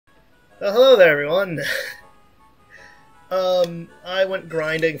Oh, hello there, everyone. I went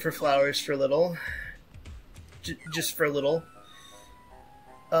grinding for flowers for a little. Just for a little.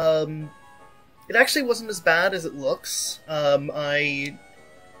 It actually wasn't as bad as it looks. For,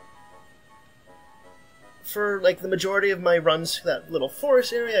 like, the majority of my runs to that little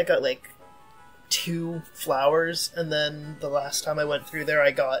forest area, I got, like, 2 flowers, and then the last time I went through there, I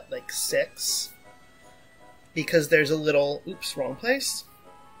got, like, 6. Because there's a little... Oops, wrong place.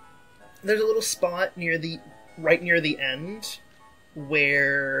 There's a little spot right near the end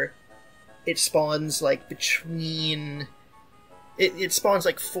where it spawns, like, between... It spawns,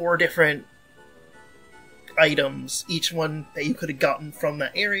 like, 4 different items, each one that you could have gotten from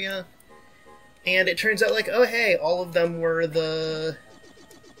that area. And it turns out, like, oh, hey, all of them were the...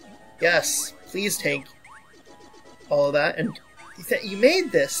 Yes, please take all of that. And you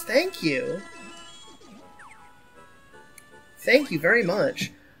made this, thank you. Thank you very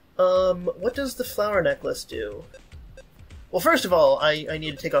much. What does the flower necklace do? Well, first of all, I need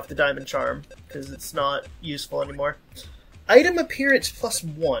to take off the diamond charm, because it's not useful anymore. Item appearance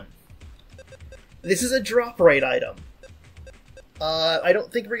 +1. This is a drop rate item. I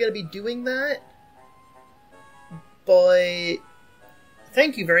don't think we're going to be doing that, but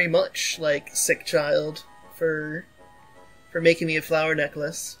thank you very much, like, sick child, for making me a flower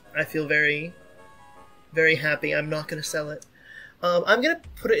necklace. I feel very, very happy. I'm not going to sell it. I'm going to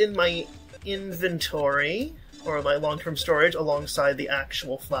put it in my inventory, or my long-term storage, alongside the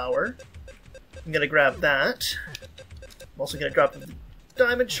actual flower. I'm going to grab that. I'm also going to drop the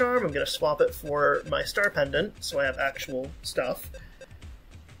diamond charm. I'm going to swap it for my star pendant, so I have actual stuff.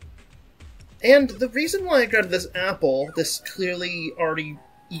 And the reason why I grabbed this apple, this clearly already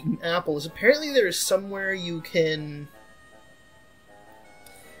eaten apple, is apparently there is somewhere you can...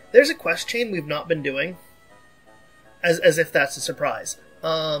 There's a quest chain we've not been doing. As if that's a surprise.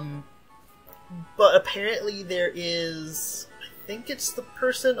 But apparently there is... I think it's the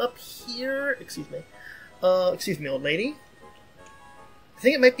person up here... Excuse me, old lady. I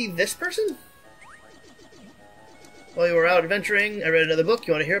think it might be this person? While you were out adventuring, I read another book.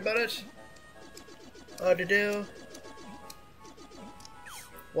 You want to hear about it? What to do?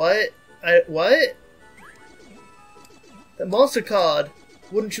 What? What? That monster card!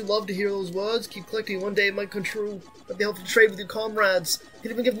 Wouldn't you love to hear those words? Keep collecting, one day it might come true. Might be helpful to trade with your comrades. You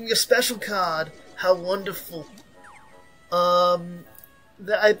can even give them your special card. How wonderful.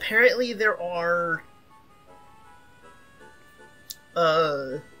 Apparently there are...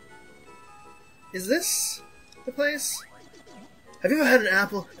 Is this the place? Have you ever had an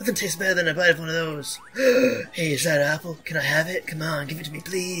apple? Nothing tastes better than a bite of one of those. Hey, is that apple? Can I have it? Come on, give it to me,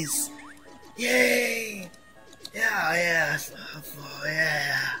 please. Yay! Yeah. Oh,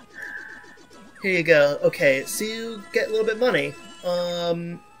 yeah. Here you go. Okay, so you get a little bit of money.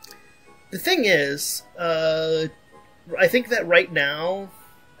 The thing is, I think that right now...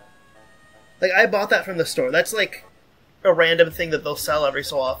 Like, I bought that from the store. That's, like, a random thing that they'll sell every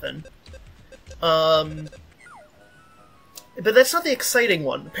so often. But that's not the exciting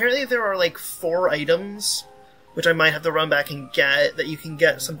one. Apparently there are, like, 4 items, which I might have to run back and get, that you can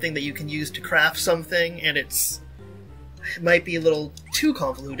get something that you can use to craft something, and it might be a little too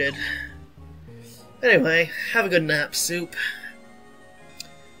convoluted. Anyway, have a good nap, Soup.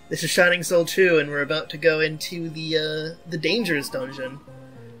 This is Shining Soul 2, and we're about to go into the Dangers dungeon.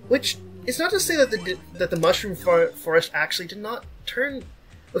 Which, it's not to say that the Mushroom Forest actually did not turn...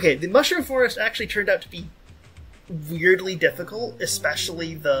 Okay, the Mushroom Forest actually turned out to be weirdly difficult,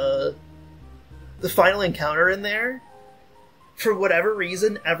 especially the final encounter in there. For whatever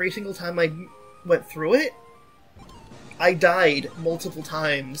reason, every single time I went through it, I died multiple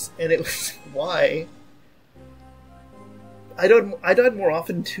times, and it was... why? I died more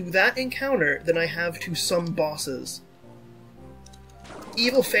often to that encounter than I have to some bosses.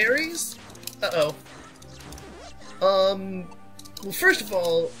 Evil fairies? Uh-oh. Well, first of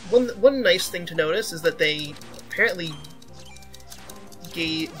all, one nice thing to notice is that they apparently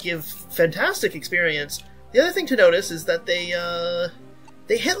give fantastic experience. The other thing to notice is that they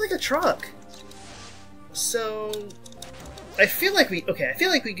hit like a truck. So I feel like we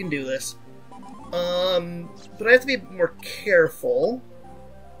can do this. But I have to be more careful.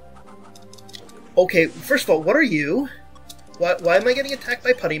 Okay, first of all, what are you? Why am I getting attacked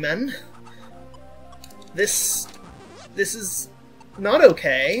by putty men? This is not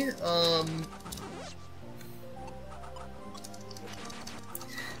okay.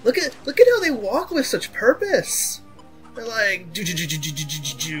 Look at how they walk with such purpose. They're like,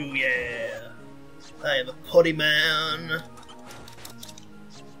 yeah. I am a putty man.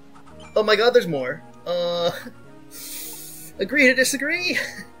 Oh my god, there's more. Agree to disagree.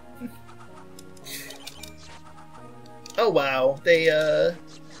 Oh wow, they,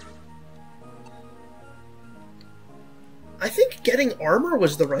 I think getting armor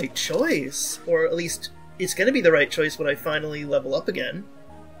was the right choice. Or at least, it's gonna be the right choice when I finally level up again.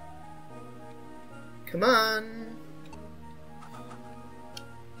 Come on.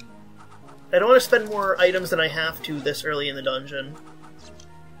 I don't want to spend more items than I have to this early in the dungeon.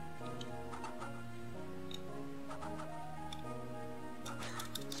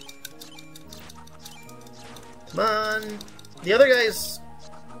 Come on. The other guys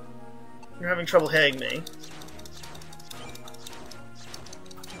are having trouble hitting me.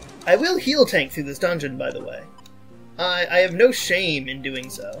 I will heal tank through this dungeon, by the way. I have no shame in doing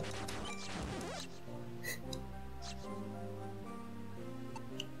so.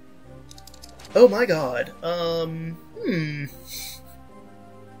 Oh my god. I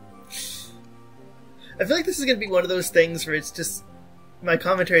feel like this is gonna be one of those things where it's just... my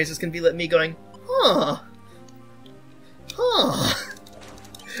commentary is just gonna be me going, huh. Huh.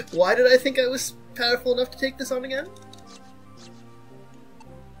 Why did I think I was powerful enough to take this on again?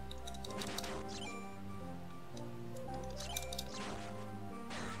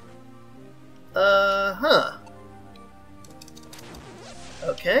 Huh.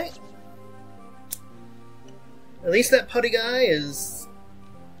 Okay. At least that putty guy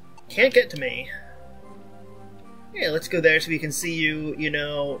can't get to me. Yeah, let's go there so we can see you, you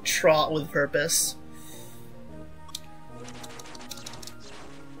know, trot with purpose.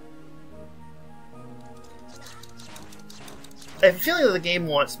 I have a feeling that the game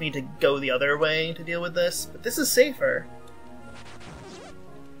wants me to go the other way to deal with this, but this is safer.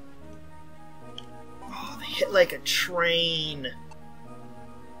 Oh, they hit like a train.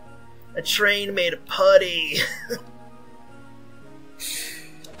 A train made of putty.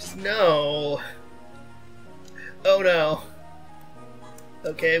 Just no. Oh no.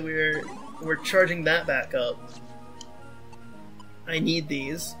 Okay, we're charging that back up. I need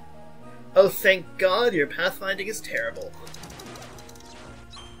these. Oh, thank God, your pathfinding is terrible.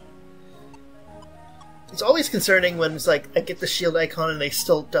 It's always concerning when it's like, I get the shield icon and they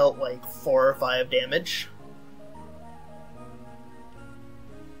still dealt like 4 or 5 damage.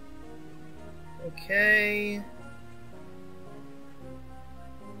 Okay.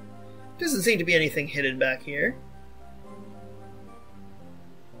 Doesn't seem to be anything hidden back here.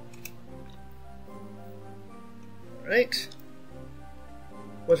 Alright.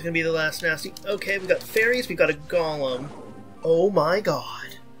 What's gonna be the last nasty? Okay, we got fairies, we got a golem. Oh my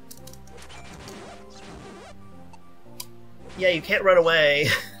god. Yeah, you can't run away.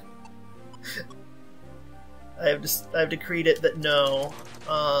 I've decreed it that no.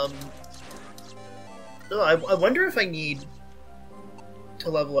 Oh, I wonder if I need to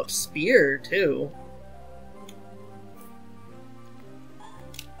level up Spear, too.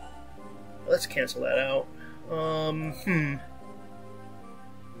 Let's cancel that out.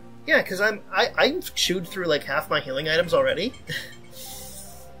 Yeah, because I've chewed through like half my healing items already.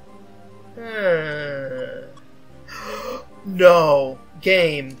 No!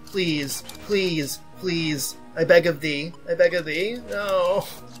 Game, please, please, please. I beg of thee. I beg of thee. No.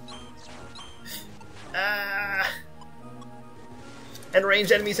 Ah. And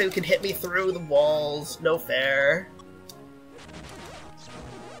ranged enemies who can hit me through the walls. No fair.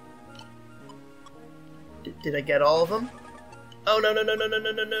 Did I get all of them? Oh no no no no no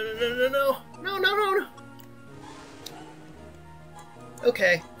no no no no no no no no no.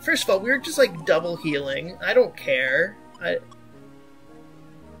 Okay, first of all, we were just like double healing. I don't care.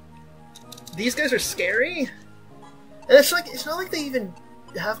 These guys are scary, and it's not like they even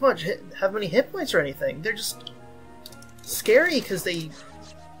have many hit points or anything. They're just scary because they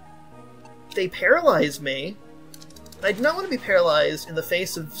paralyze me. I do not want to be paralyzed in the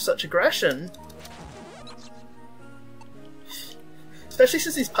face of such aggression, especially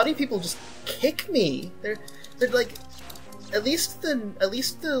since these putty people just kick me. They're like, at least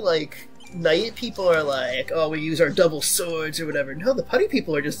the like knight people are like, oh, we use our double swords or whatever. No, the putty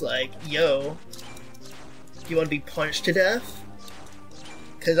people are just like, yo, do you want to be punched to death?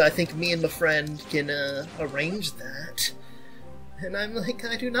 Because I think me and my friend can arrange that. And I'm like,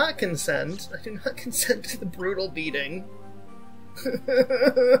 I do not consent. I do not consent to the brutal beating.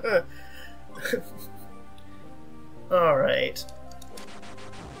 Alright.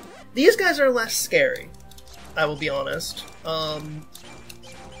 These guys are less scary, I will be honest.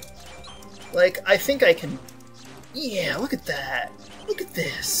 Like, I think I can... Yeah, look at that! Look at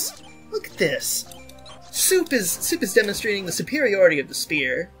this! Look at this! Soup is demonstrating the superiority of the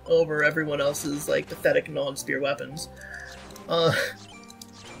spear over everyone else's, like, pathetic non-spear weapons.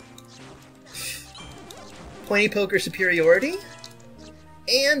 Pointy poker superiority?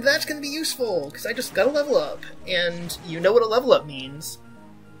 And that's going to be useful, because I just got a level up. And you know what a level up means.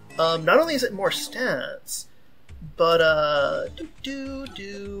 Not only is it more stats, but,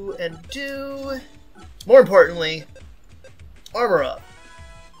 more importantly, armor up.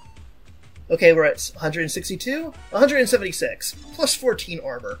 Okay, we're at 162? 176. Plus 14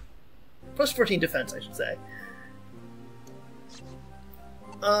 armor. Plus 14 defense, I should say.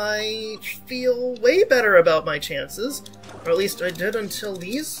 I feel way better about my chances. Or at least I did until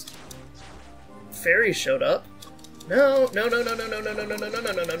these fairies showed up. No.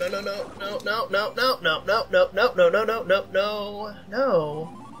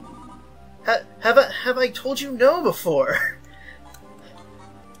 Have I told you no before?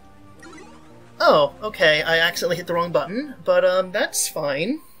 Oh, okay, I accidentally hit the wrong button, but that's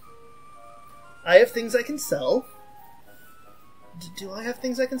fine. I have things I can sell. Do I have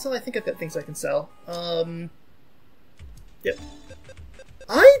things I can sell? I think I've got things I can sell. Yep.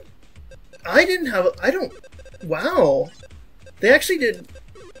 I didn't have... I don't... Wow. They actually did...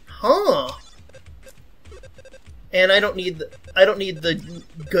 Huh. And I don't need the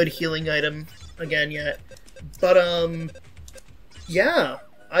good healing item again yet. But, yeah.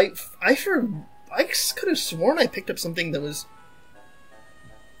 I could have sworn I picked up something that was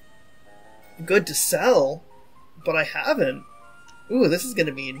good to sell, but I haven't. Ooh, this is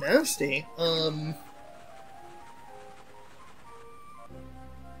gonna be nasty.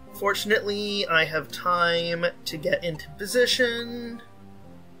 Fortunately, I have time to get into position.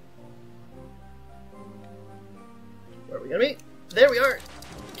 Where are we gonna be? There we are!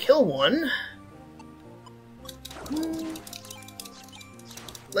 Kill one.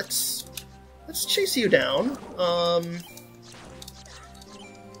 Let's chase you down.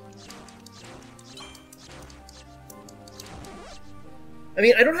 I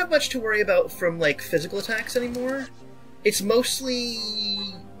mean, I don't have much to worry about from, like, physical attacks anymore. It's mostly,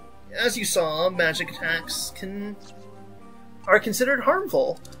 as you saw, magic attacks are considered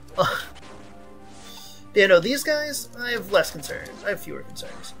harmful. Yeah, no, these guys, I have less concern. I have fewer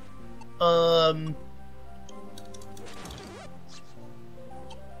concerns.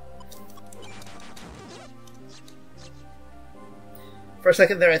 For a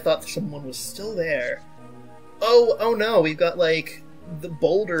second there, I thought someone was still there. Oh no, we've got, like, the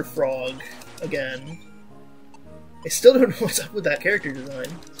boulder frog again. I still don't know what's up with that character design.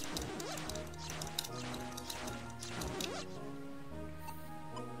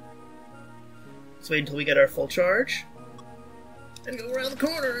 Let's wait until we get our full charge. And go around the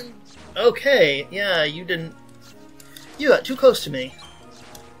corner and... Okay, yeah, you didn't... You got too close to me.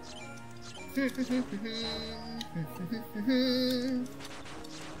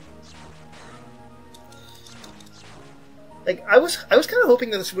 Like, I was kind of hoping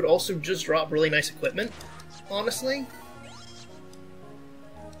that this would also just drop really nice equipment, honestly.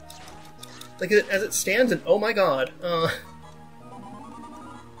 Like, as it stands, and oh my god,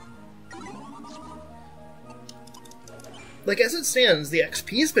 like, as it stands, the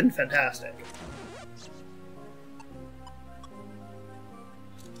XP's been fantastic.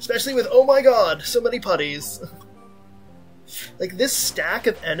 Especially with, oh my god, so many putties. Like, this stack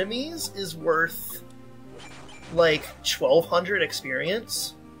of enemies is worth, like, 1,200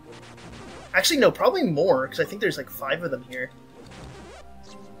 experience. Actually, no, probably more, because I think there's, like, 5 of them here.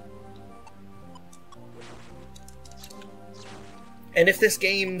 And if this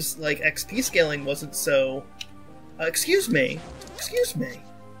game's, like, XP scaling wasn't so... excuse me. Excuse me.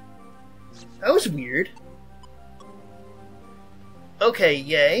 That was weird. Okay,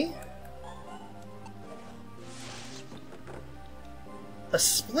 yay. A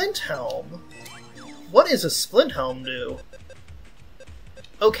splint helm? What does a splint helm do?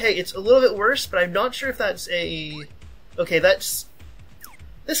 Okay, it's a little bit worse, but I'm not sure if that's a... Okay, that's...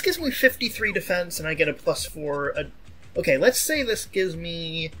 This gives me 53 defense, and I get a +4... Okay, let's say this gives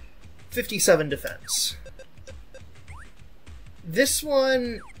me 57 defense. This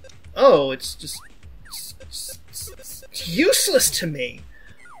one... Oh, it's just... It's useless to me!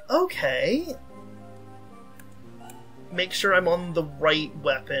 Okay. Make sure I'm on the right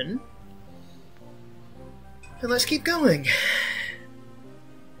weapon. And let's keep going.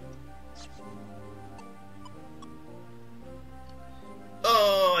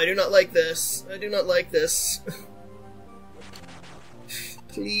 Oh, I do not like this. I do not like this.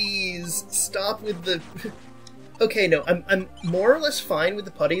 Please, stop with the... Okay, no, I'm more or less fine with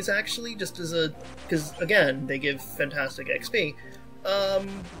the putties, actually, just as a... Because, again, they give fantastic XP.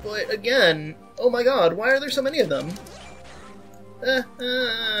 But again, oh my god, why are there so many of them?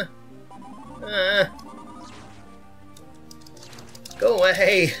 Go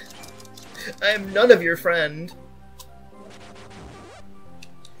away! I am none of your friend.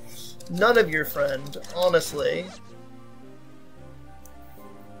 None of your friend, honestly.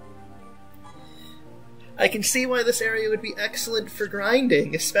 I can see why this area would be excellent for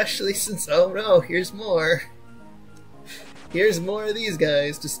grinding, especially since, oh no, here's more. Here's more of these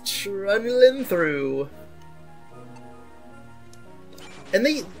guys just trundling through. And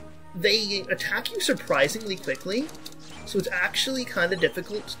they attack you surprisingly quickly, so it's actually kind of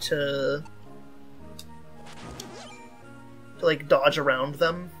difficult to like dodge around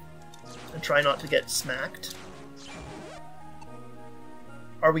them and try not to get smacked.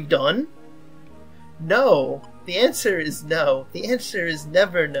 Are we done? No. The answer is no. The answer is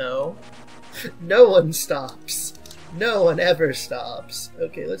never no. No one stops. No one ever stops.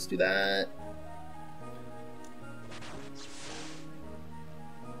 Okay, let's do that.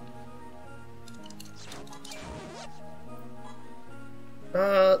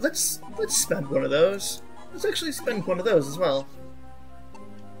 Let's spend one of those. Let's actually spend one of those as well.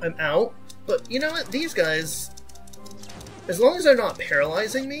 I'm out, but you know what? These guys, as long as they're not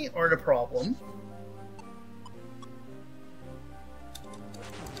paralyzing me, aren't a problem.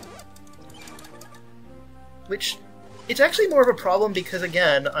 Which, it's actually more of a problem because,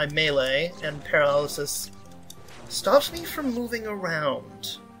 again, I'm melee, and paralysis stops me from moving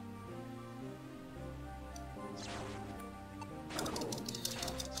around.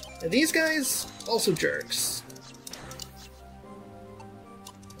 And these guys, also jerks.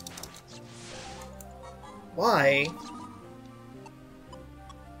 Why?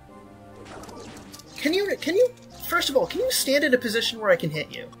 Can you, first of all, can you stand in a position where I can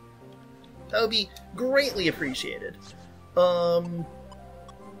hit you? That would be greatly appreciated. Yeah,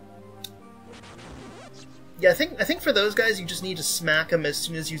 I think for those guys, you just need to smack them as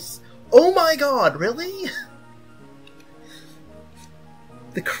soon as you... Oh my god, really?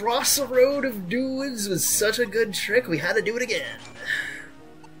 The crossroad of dudes was such a good trick, we had to do it again.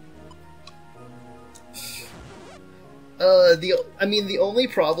 The only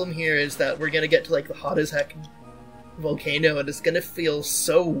problem here is that we're gonna get to, like, the hot as heck volcano, and it's gonna feel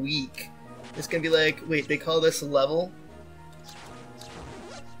so weak. It's gonna be like, wait, they call this a level?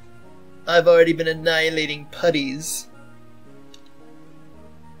 I've already been annihilating putties.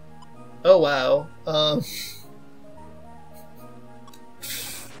 Oh wow.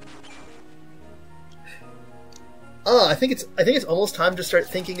 I think it's almost time to start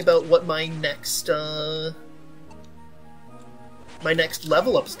thinking about what my next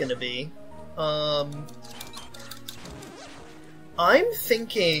level up's gonna be. I'm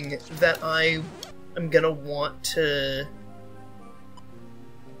thinking that I am gonna want to...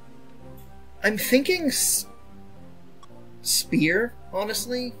 I'm thinking spear,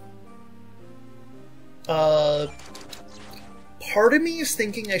 honestly. Part of me is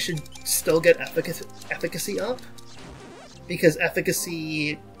thinking I should still get efficacy up, because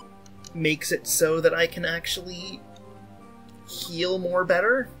efficacy makes it so that I can actually heal more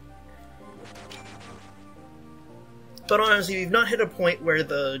better. But honestly, we've not hit a point where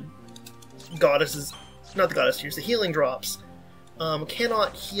the goddesses, not the goddess tears, the healing drops,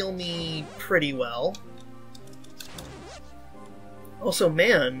 cannot heal me pretty well. Also,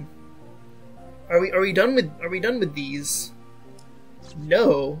 man, are we done with these?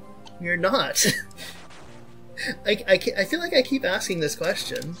 No, we're not. I feel like I keep asking this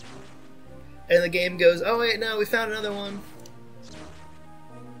question, and the game goes, "Oh wait, no, we found another one.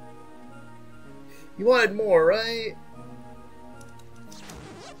 You wanted more, right?"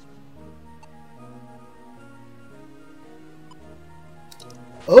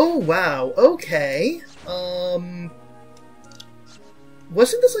 Oh wow, okay.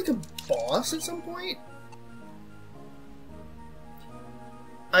 Wasn't this like a boss at some point?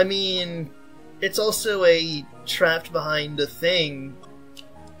 I mean, it's also a trapped behind a thing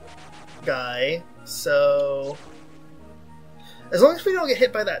guy, so... As long as we don't get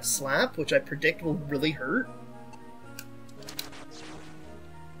hit by that slap, which I predict will really hurt,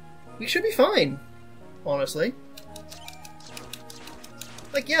 we should be fine, honestly.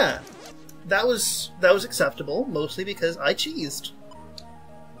 Like, yeah, that was acceptable, mostly because I cheesed.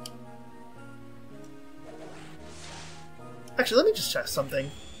 Actually, let me just check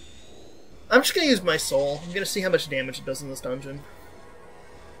something. I'm just gonna use my soul. I'm gonna see how much damage it does in this dungeon.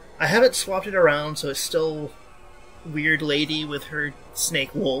 I haven't swapped it around, so it's still weird lady with her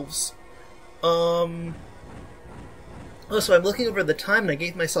snake wolves. Oh, so I'm looking over the time and I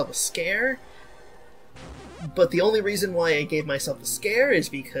gave myself a scare. But the only reason why I gave myself a scare is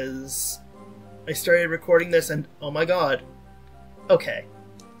because I started recording this and, oh my god. Okay.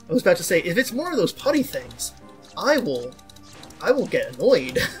 I was about to say, if it's more of those putty things, I will get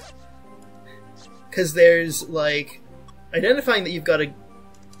annoyed. Because there's, like, identifying that you've got to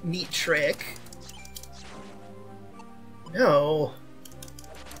neat trick. No.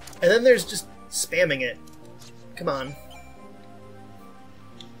 And then there's just spamming it. Come on.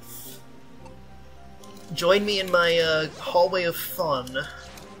 Join me in my hallway of fun.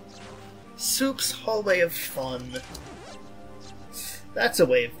 Soup's hallway of fun. That's a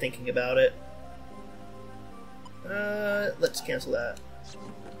way of thinking about it. Let's cancel that.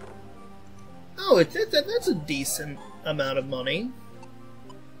 Oh, that's a decent amount of money.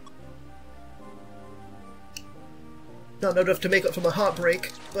 Not enough to make up for my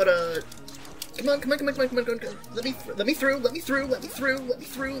heartbreak, but come on. Let me through.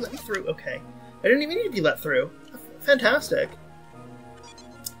 Okay. I didn't even need to be let through. Fantastic.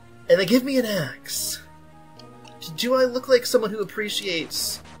 And they give me an axe. Do I look like someone who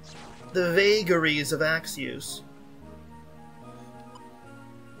appreciates the vagaries of axe use?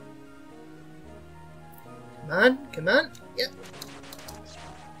 Come on. Yep.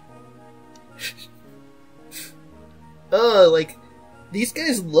 Like, these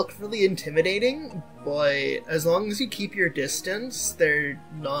guys look really intimidating, but as long as you keep your distance, they're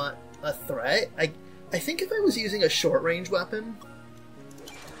not a threat. I think if I was using a short-range weapon,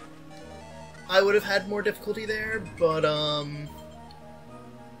 I would have had more difficulty there, but, I'm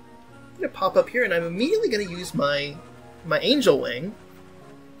gonna pop up here and I'm immediately gonna use my Angel Wing,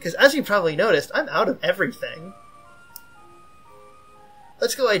 because as you probably noticed, I'm out of everything.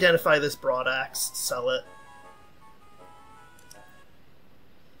 Let's go identify this broadaxe, sell it.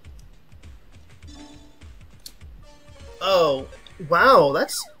 Oh, wow,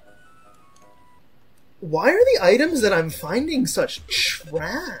 that's... Why are the items that I'm finding such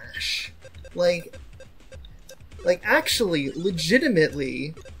trash? Like, actually,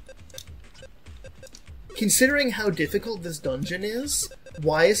 legitimately, considering how difficult this dungeon is,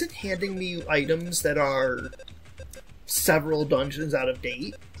 why is it handing me items that are several dungeons out of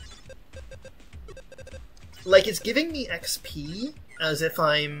date? Like, it's giving me XP as if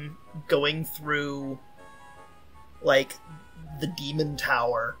I'm going through, like, the Demon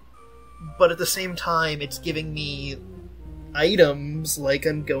Tower, but at the same time, it's giving me items like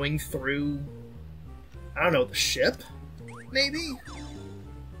I'm going through, I don't know, the ship? Maybe?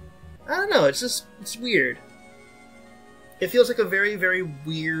 I don't know, it's weird. It feels like a very, very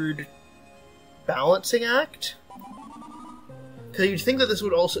weird balancing act. Because you'd think that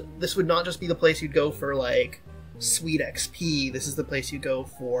this would not just be the place you'd go for, like, sweet XP, this is the place you go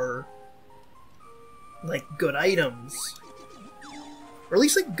for, like, good items. Or at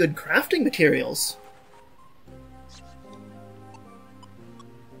least, like, good crafting materials.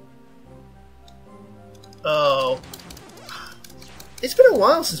 Oh. It's been a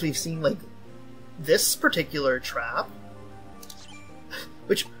while since we've seen, like, this particular trap.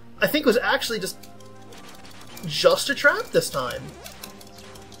 Which I think was actually just a trap this time.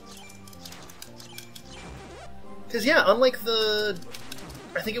 Because, yeah, unlike the...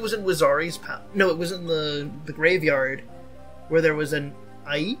 I think it was in Wazari's... No, it was in the graveyard, where there was an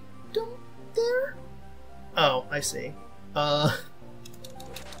item there? Oh, I see. That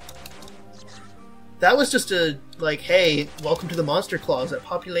was just a, like, hey, welcome to the Monster Closet,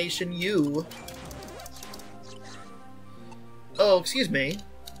 Population U. Oh, excuse me.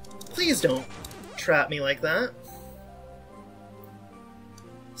 Please don't trap me like that.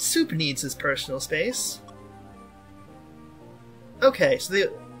 Soup needs his personal space. Okay, so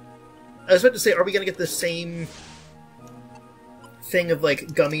I was about to say, are we gonna get the same thing of,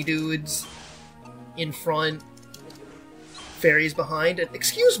 like, gummy dudes in front, fairies behind, and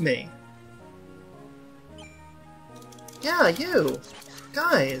excuse me! Yeah, you!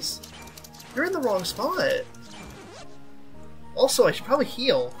 Guys! You're in the wrong spot! Also, I should probably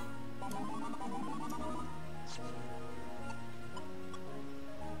heal.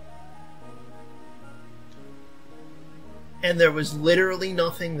 And there was literally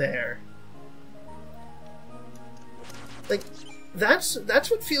nothing there. Like, that's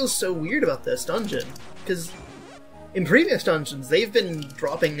what feels so weird about this dungeon. Because in previous dungeons, they've been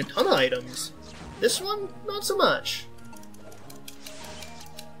dropping a ton of items. This one, not so much.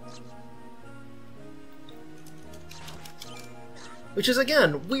 Which is,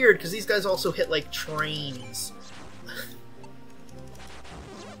 again, weird, because these guys also hit, like, trains.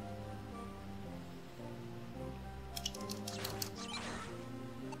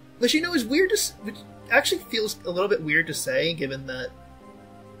 Which, you know, is weird to... Which actually feels a little bit weird to say, given that...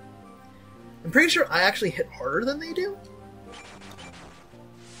 I'm pretty sure I actually hit harder than they do.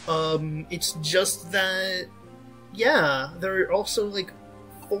 It's just that... Yeah, there are also, like,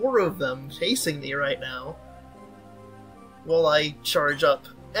 4 of them chasing me right now. While I charge up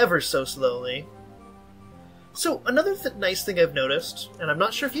ever so slowly. So, another nice thing I've noticed, and I'm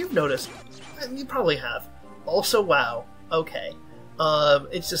not sure if you've noticed, you probably have. Also, wow. Okay.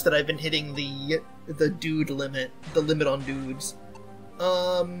 It's just that I've been hitting the dude limit, the limit on dudes.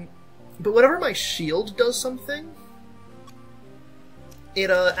 But whenever my shield does something, it,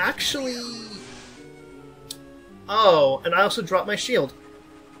 actually... Oh, and I also dropped my shield.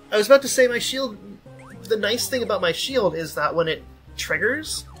 I was about to say my shield... The nice thing about my shield is that when it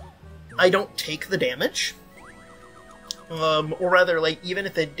triggers, I don't take the damage. Or rather, like, even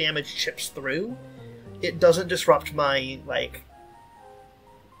if the damage chips through, it doesn't disrupt my, like,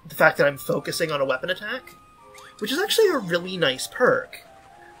 the fact that I'm focusing on a weapon attack, which is actually a really nice perk.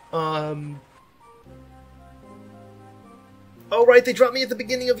 Oh right, they dropped me at the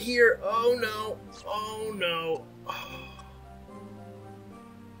beginning of here. Oh no. Oh no. Oh.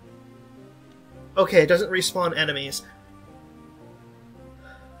 Okay, it doesn't respawn enemies.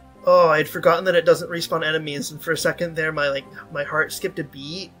 Oh, I'd forgotten that it doesn't respawn enemies, and for a second there, my heart skipped a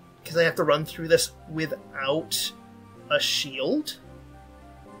beat, because I have to run through this without a shield.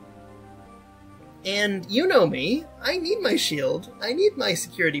 And you know me, I need my shield. I need my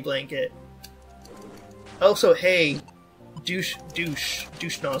security blanket. Also, hey, douche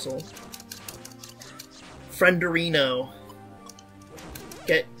nozzle. Frienderino.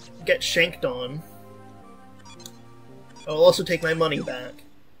 Get shanked on. I'll also take my money back.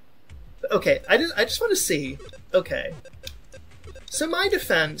 Okay, I just want to see. Okay. So my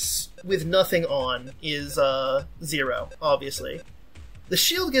defense with nothing on is 0, obviously. The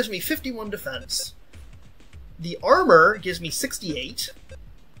shield gives me 51 defense. The armor gives me 68,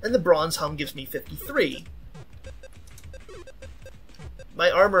 and the bronze helm gives me 53. My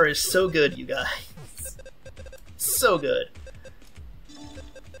armor is so good, you guys. So good.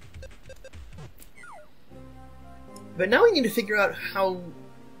 But now we need to figure out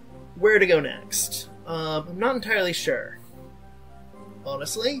where to go next. I'm not entirely sure.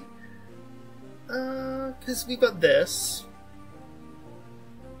 Honestly. Because we got this.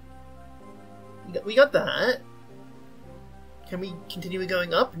 We got that. Can we continue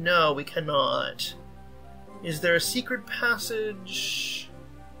going up? No, we cannot. Is there a secret passage?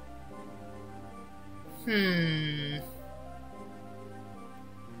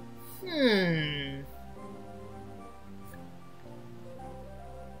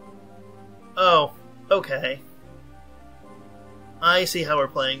 Oh, okay. I see how we're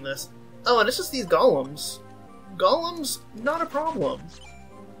playing this. Oh, and it's just these golems. Golems, not a problem.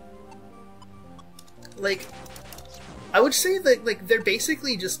 Like, I would say that, like, they're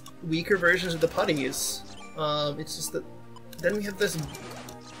basically just weaker versions of the putties. It's just that then we have this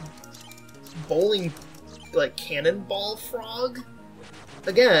bowling, like, cannonball frog.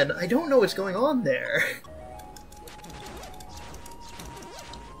 Again, I don't know what's going on there.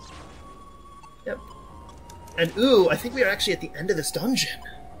 Yep. And ooh, I think we are actually at the end of this dungeon.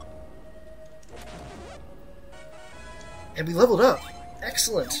 And we leveled up.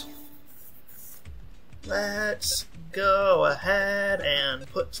 Excellent. Let's go ahead and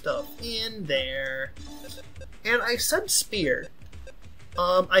put stuff in there. And I said spear.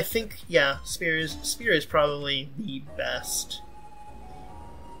 I think, yeah, spear is probably the best.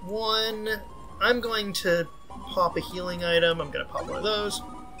 I'm going to pop a healing item. I'm going to pop one of those.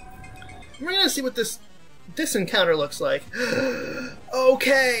 We're going to see what this encounter looks like.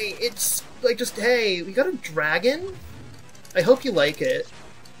 Okay, it's like just, hey, we got a dragon? I hope you like it.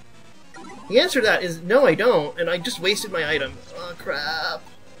 The answer to that is, no, I don't, and I just wasted my item. Oh, crap.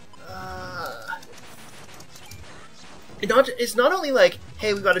 It's not only like,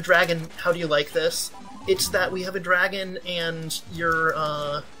 hey, we got a dragon, how do you like this? It's that we have a dragon and you're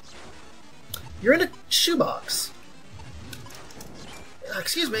in a shoebox.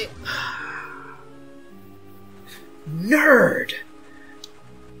 Excuse me. Nerd!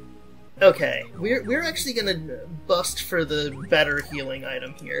 Okay, we're actually gonna bust for the better healing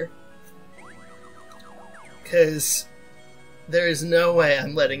item here. Because there is no way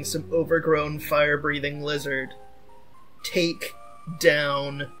I'm letting some overgrown fire-breathing lizard take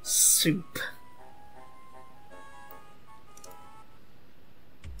down soup.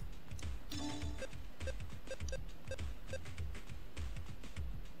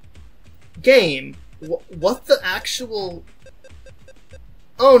 Game, what the actual...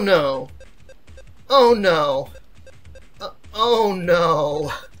 Oh no. Oh no. Oh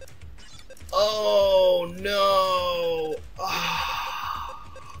no. Oh no.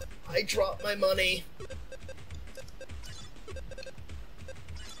 Oh, I dropped my money.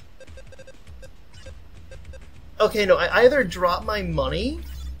 Okay, no, I either dropped my money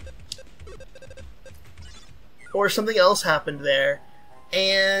or something else happened there.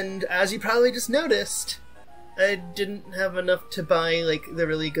 And as you probably just noticed, I didn't have enough to buy, like, the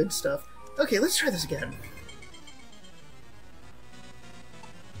really good stuff. Okay, let's try this again.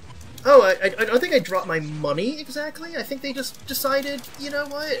 Oh, I don't think I dropped my money exactly. I think they just decided, you know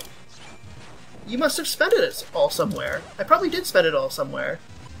what? You must have spent it all somewhere. I probably did spend it all somewhere.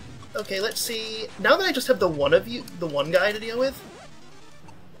 Okay, let's see. Now that I just have the one guy to deal with.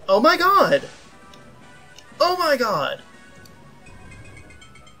 Oh my god! Oh my god!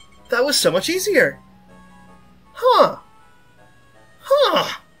 That was so much easier! Huh!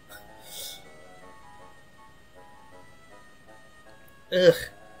 Huh! Ugh.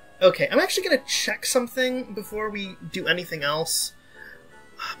 Okay, I'm actually gonna check something before we do anything else.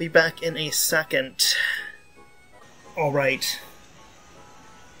 I'll be back in a second. Alright.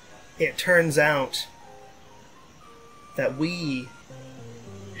 It turns out that we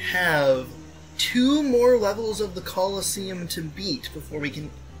have 2 more levels of the Colosseum to beat before we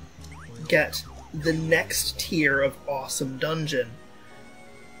can get the next tier of awesome dungeon.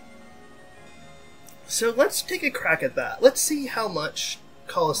 So let's take a crack at that. Let's see how much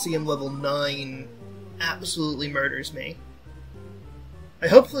Colosseum level 9 absolutely murders me.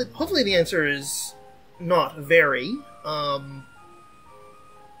 Hopefully the answer is not very. But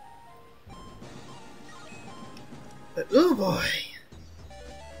oh boy.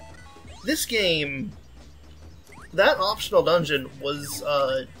 This game, that optional dungeon was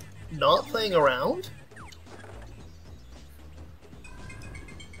not playing around.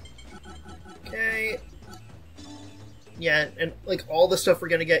 Okay. Yeah, and like all the stuff we're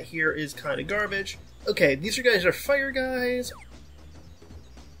gonna get here is kind of garbage. Okay, these guys are fire guys.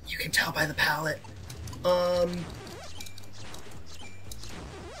 You can tell by the palette. I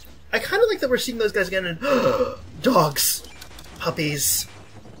kind of like that we're seeing those guys again in dogs, puppies,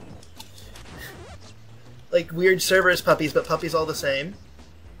 like weird Cerberus puppies, but puppies all the same.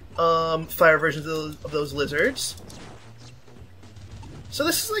 Fire versions of those lizards. So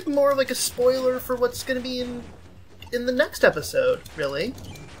this is like more of like a spoiler for what's going to be in the next episode, really.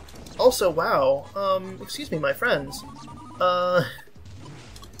 Also, wow. Excuse me, my friends.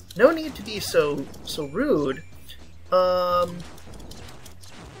 No need to be so rude. 3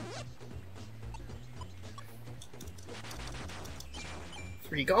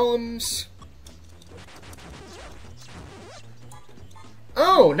 golems.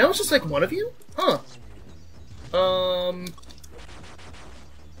 Oh, now it's just like one of you? Huh. I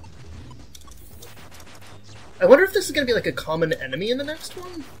wonder if this is gonna be like a common enemy in the next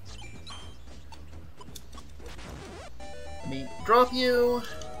one? Let me drop you.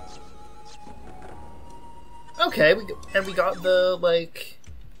 Okay, we got the, like...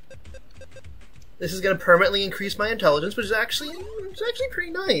 This is gonna permanently increase my intelligence, which is actually pretty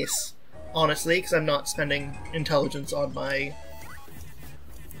nice. Honestly, because I'm not spending intelligence on my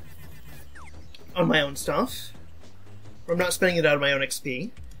own stuff. Or I'm not spending it out of my own XP.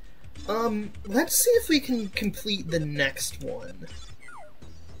 Let's see if we can complete the next one.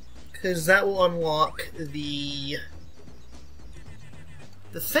 Because that will unlock the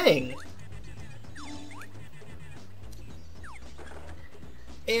thing.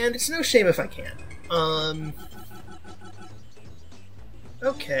 And it's no shame if I can.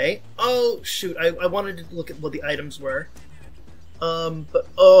 Okay. Oh, shoot. I wanted to look at what the items were. But,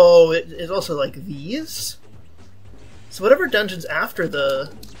 oh, it's also like these? So whatever dungeon's after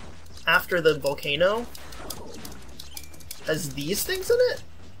the volcano has these things in it?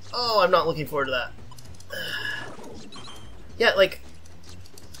 Oh, I'm not looking forward to that. Yeah, like,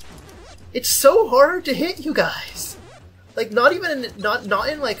 it's so hard to hit, you guys. Like, not even not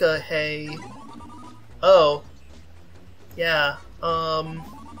in like a hey. Oh. Yeah.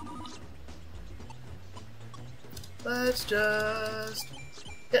 Let's just...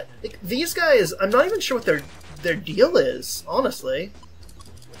 Yeah, like, these guys, I'm not even sure what their deal is, honestly.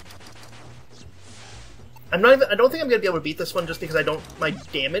 I don't think I'm gonna be able to beat this one just because my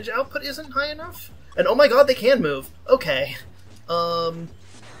damage output isn't high enough. And oh my god, they can move. Okay. I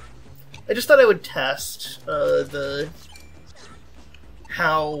just thought I would test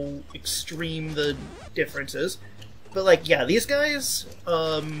how extreme the difference is. But like, yeah, these guys,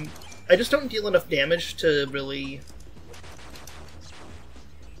 I just don't deal enough damage to really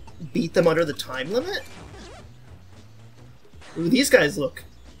beat them under the time limit. Ooh, these guys look...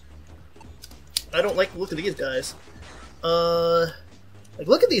 I don't like the look of these guys. Like,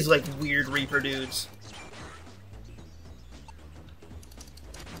 look at these, like, weird Reaper dudes.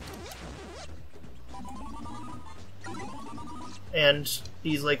 And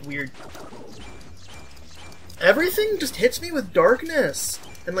these, like, weird... Everything just hits me with darkness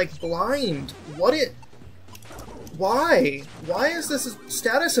and, like, blind. Why? Why is this a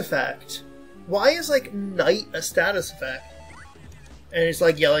status effect? Why is, like, Knight a status effect? And it's,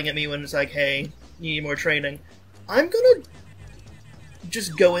 like, yelling at me when it's like, hey, you need more training. I'm gonna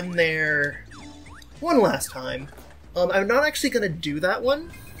just go in there one last time. I'm not actually gonna do that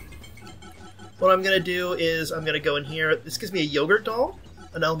one. What I'm gonna do is I'm gonna go in here. This gives me a Yogurt Doll,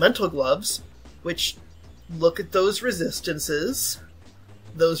 an Elemental Gloves, which, look at those resistances.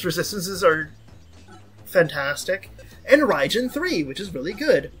 Those resistances are fantastic. And Raijin 3, which is really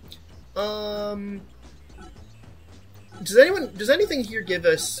good. Does anything here give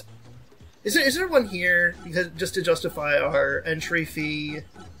us... Is there one here, because just to justify our entry fee,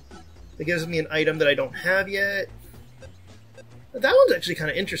 that gives me an item that I don't have yet? That one's actually kind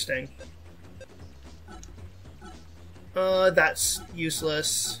of interesting. That's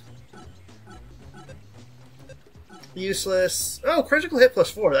useless. Useless. Oh, critical hit plus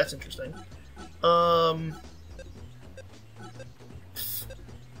 4, that's interesting.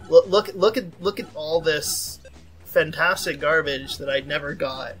 Look at all this fantastic garbage that I never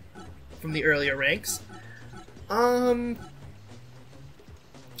got from the earlier ranks.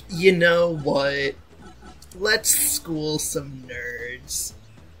 You know what? Let's school some nerds.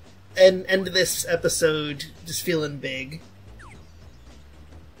 And end this episode just feeling big.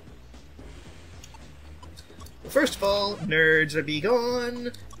 Well, first of all, nerds are be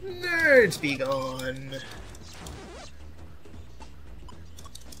gone. Nerds be gone.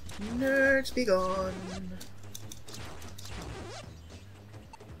 Nerds be gone.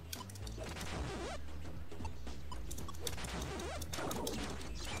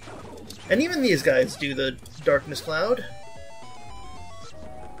 And even these guys do the Darkness Cloud.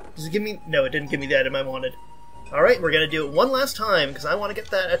 Does it give me... No, it didn't give me the item I wanted. Alright, we're gonna do it one last time, because I want to get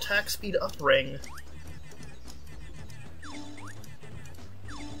that attack speed up ring.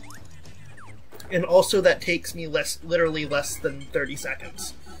 And also that takes me literally less than 30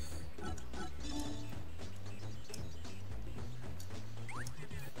 seconds.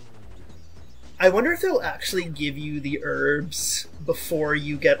 I wonder if they'll actually give you the herbs before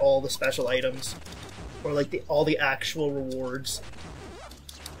you get all the special items, or like all the actual rewards.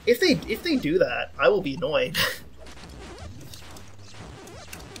 If they do that, I will be annoyed.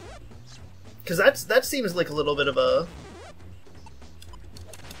 Because that seems like a little bit of a...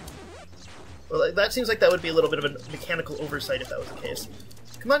 Well, that seems like that would be a little bit of a mechanical oversight if that was the case.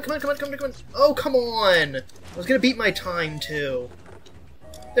 Come on, come on, come on, come on, come on! Oh, come on! I was gonna beat my time too.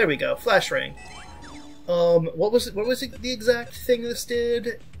 There we go, Flash Ring. What was the exact thing this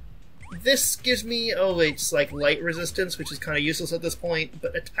did? This gives me, oh wait, it's like light resistance, which is kind of useless at this point,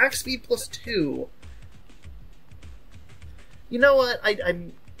 but attack speed plus 2. You know what?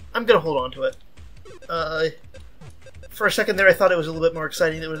 I'm gonna hold on to it. For a second there, I thought it was a little bit more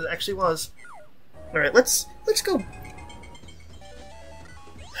exciting than it actually was. All right, let's go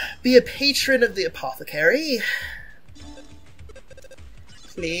be a patron of the apothecary.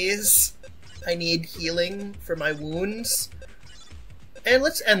 Please. I need healing for my wounds. And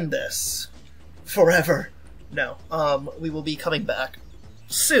let's end this. Forever. No. We will be coming back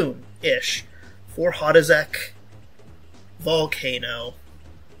soon-ish for Hadezek Volcano.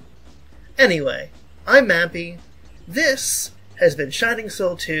 Anyway, I'm Mampy. This has been Shining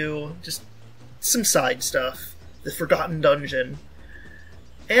Soul 2, just some side stuff, the Forgotten Dungeon.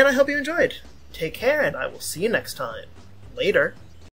 And I hope you enjoyed. Take care, and I will see you next time. Later.